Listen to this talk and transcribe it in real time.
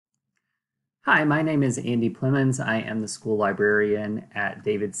Hi, my name is Andy Plemons. I am the school librarian at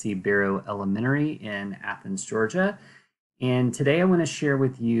David C. Barrow Elementary in Athens, Georgia. And today I want to share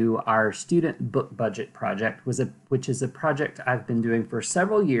with you our student book budget project, which is a project I've been doing for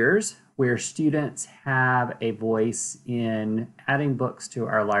several years where students have a voice in adding books to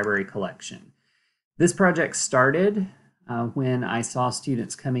our library collection. This project started when I saw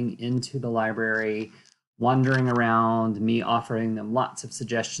students coming into the library, wandering around, me offering them lots of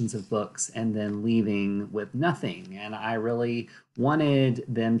suggestions of books, and then leaving with nothing. And I really wanted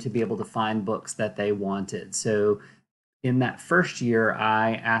them to be able to find books that they wanted. So in that first year,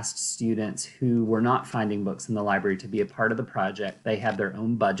 I asked students who were not finding books in the library to be a part of the project. They had their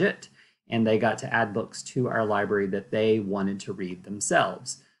own budget and they got to add books to our library that they wanted to read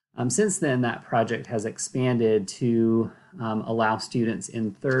themselves. Since then, that project has expanded to allow students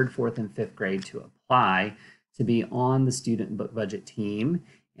in third, fourth, and fifth grade to apply to be on the student book budget team.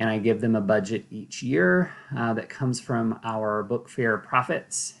 And I give them a budget each year that comes from our book fair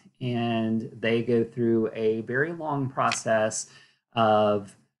profits. And they go through a very long process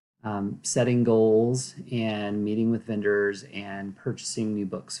of setting goals and meeting with vendors and purchasing new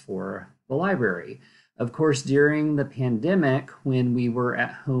books for the library. Of course, during the pandemic, when we were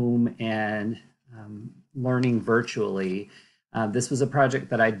at home and learning virtually, this was a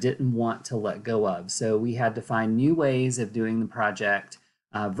project that I didn't want to let go of. So we had to find new ways of doing the project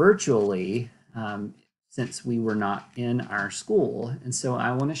virtually since we were not in our school. And so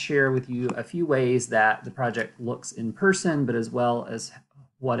I want to share with you a few ways that the project looks in person, but as well as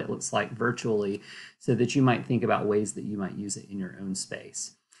what it looks like virtually, so that you might think about ways that you might use it in your own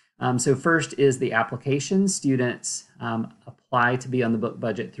space. So first is the application. Students apply to be on the book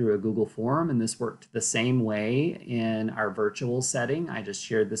budget through a Google form, and this worked the same way in our virtual setting. I just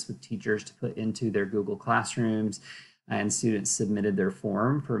shared this with teachers to put into their Google Classrooms, and students submitted their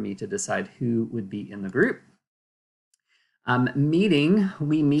form for me to decide who would be in the group.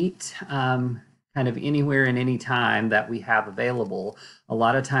 We meet kind of anywhere and any time that we have available. A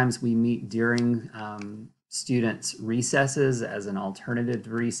lot of times we meet during students' recesses as an alternative to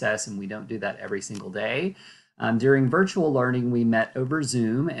recess, and we don't do that every single day. During virtual learning, we met over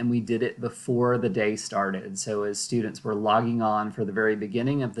Zoom, and we did it before the day started. So as students were logging on for the very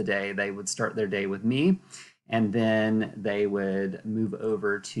beginning of the day, they would start their day with me, and then they would move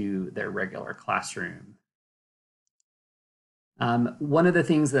over to their regular classroom. One of the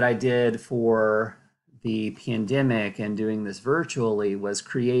things that I did for the pandemic and doing this virtually was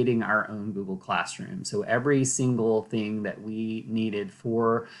creating our own Google Classroom. So every single thing that we needed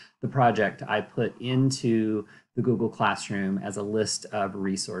for the project, I put into the Google Classroom as a list of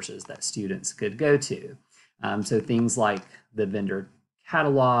resources that students could go to. So things like the vendor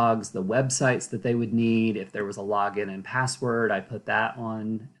catalogs, the websites that they would need. If there was a login and password, I put that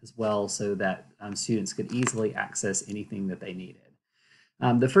on as well so that students could easily access anything that they needed.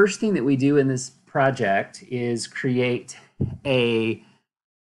 The first thing that we do in this project is create a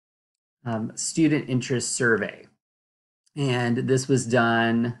student interest survey. And this was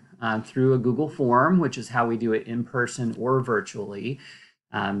done through a Google form, which is how we do it in person or virtually.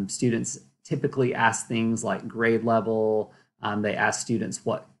 Students typically ask things like grade level. They ask students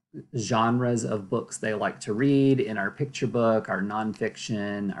what genres of books they like to read in our picture book, our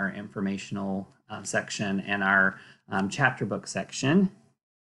nonfiction, our informational section, and our chapter book section.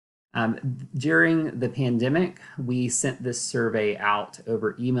 During the pandemic, we sent this survey out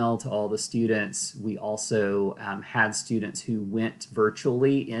over email to all the students. We also had students who went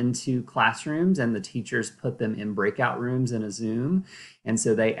virtually into classrooms, and the teachers put them in breakout rooms in a Zoom. And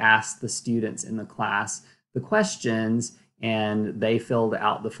so they asked the students in the class the questions, and they filled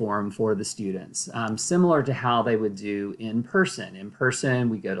out the form for the students, similar to how they would do in person. In person,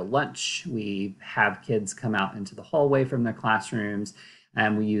 we go to lunch, we have kids come out into the hallway from their classrooms,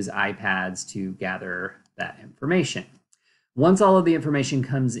 and we use iPads to gather that information. Once all of the information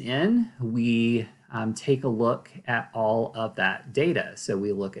comes in, we take a look at all of that data. So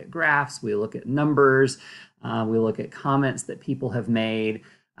we look at graphs, we look at numbers, we look at comments that people have made.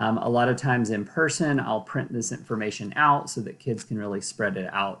 A lot of times in person, I'll print this information out so that kids can really spread it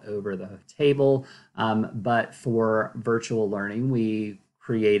out over the table. But for virtual learning, we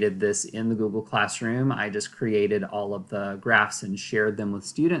created this in the Google Classroom. I just created all of the graphs and shared them with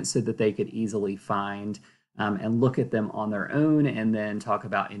students so that they could easily find and look at them on their own and then talk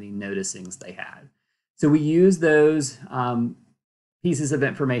about any noticings they had. So we use those pieces of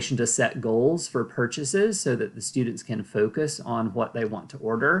information to set goals for purchases so that the students can focus on what they want to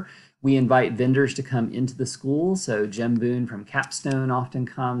order. We invite vendors to come into the school. So Jim Boone from Capstone often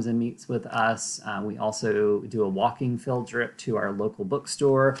comes and meets with us. We also do a walking field trip to our local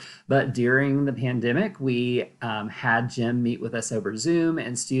bookstore. But during the pandemic, we had Jim meet with us over Zoom,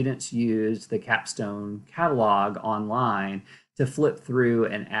 and students used the Capstone catalog online to flip through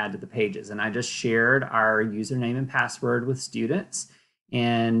and add to the pages. And I just shared our username and password with students,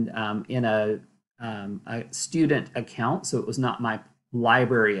 and in a student account, so it was not my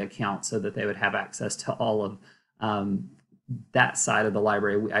library account, so that they would have access to all of that side of the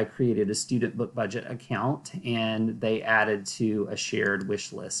library. I created a student book budget account, and they added to a shared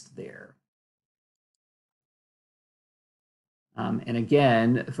wish list there. And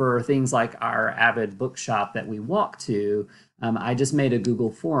again, for things like our Avid bookshop that we walk to, I just made a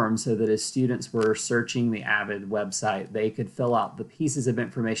Google form so that as students were searching the Avid website, they could fill out the pieces of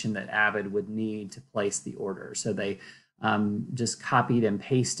information that Avid would need to place the order. So they just copied and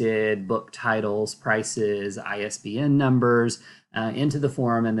pasted book titles, prices, ISBN numbers into the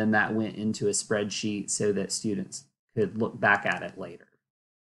form, and then that went into a spreadsheet so that students could look back at it later.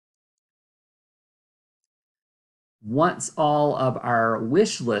 Once all of our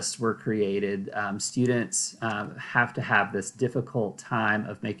wish lists were created, students have to have this difficult time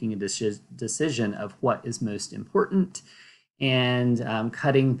of making a decision of what is most important and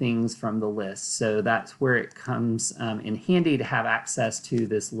cutting things from the list. So that's where it comes in handy to have access to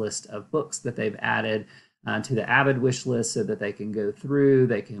this list of books that they've added to the Avid wish list so that they can go through,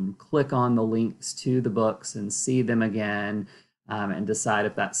 they can click on the links to the books and see them again. And decide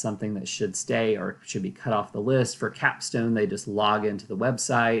if that's something that should stay or should be cut off the list. For Capstone, they just log into the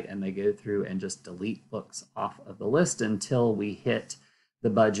website and they go through and just delete books off of the list until we hit the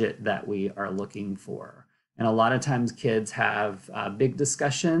budget that we are looking for. And a lot of times kids have big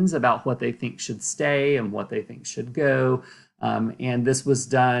discussions about what they think should stay and what they think should go. And this was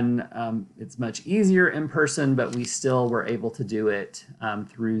done, it's much easier in person, but we still were able to do it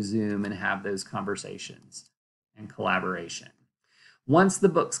through Zoom and have those conversations and collaboration. Once the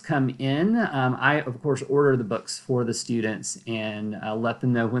books come in, I, of course, order the books for the students and let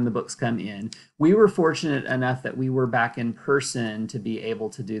them know when the books come in. We were fortunate enough that we were back in person to be able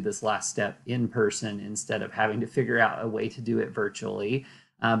to do this last step in person instead of having to figure out a way to do it virtually.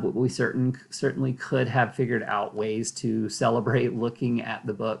 But we certainly could have figured out ways to celebrate looking at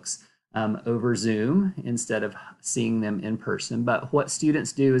the books over Zoom instead of seeing them in person. But what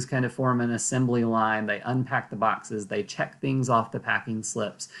students do is kind of form an assembly line. They unpack the boxes, they check things off the packing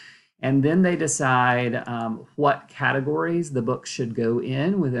slips, and then they decide what categories the books should go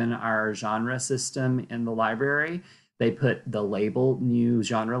in within our genre system in the library. They put the new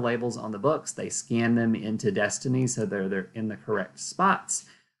genre labels on the books. They scan them into Destiny so they're in the correct spots.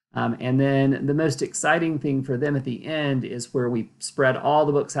 And then the most exciting thing for them at the end is where we spread all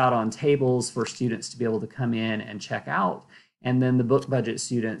the books out on tables for students to be able to come in and check out. And then the book budget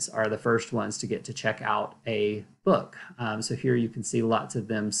students are the first ones to get to check out a book. So here you can see lots of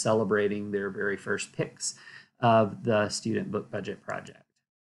them celebrating their very first picks of the student book budget project.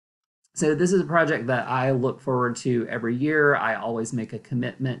 So this is a project that I look forward to every year. I always make a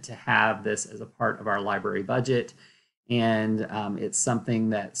commitment to have this as a part of our library budget. And it's something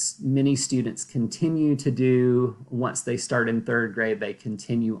that many students continue to do. Once they start in third grade, they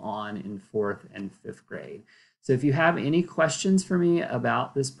continue on in fourth and fifth grade. So if you have any questions for me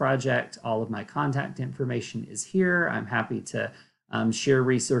about this project, all of my contact information is here. I'm happy to share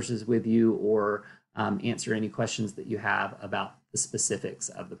resources with you or answer any questions that you have about the specifics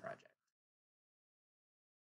of the project.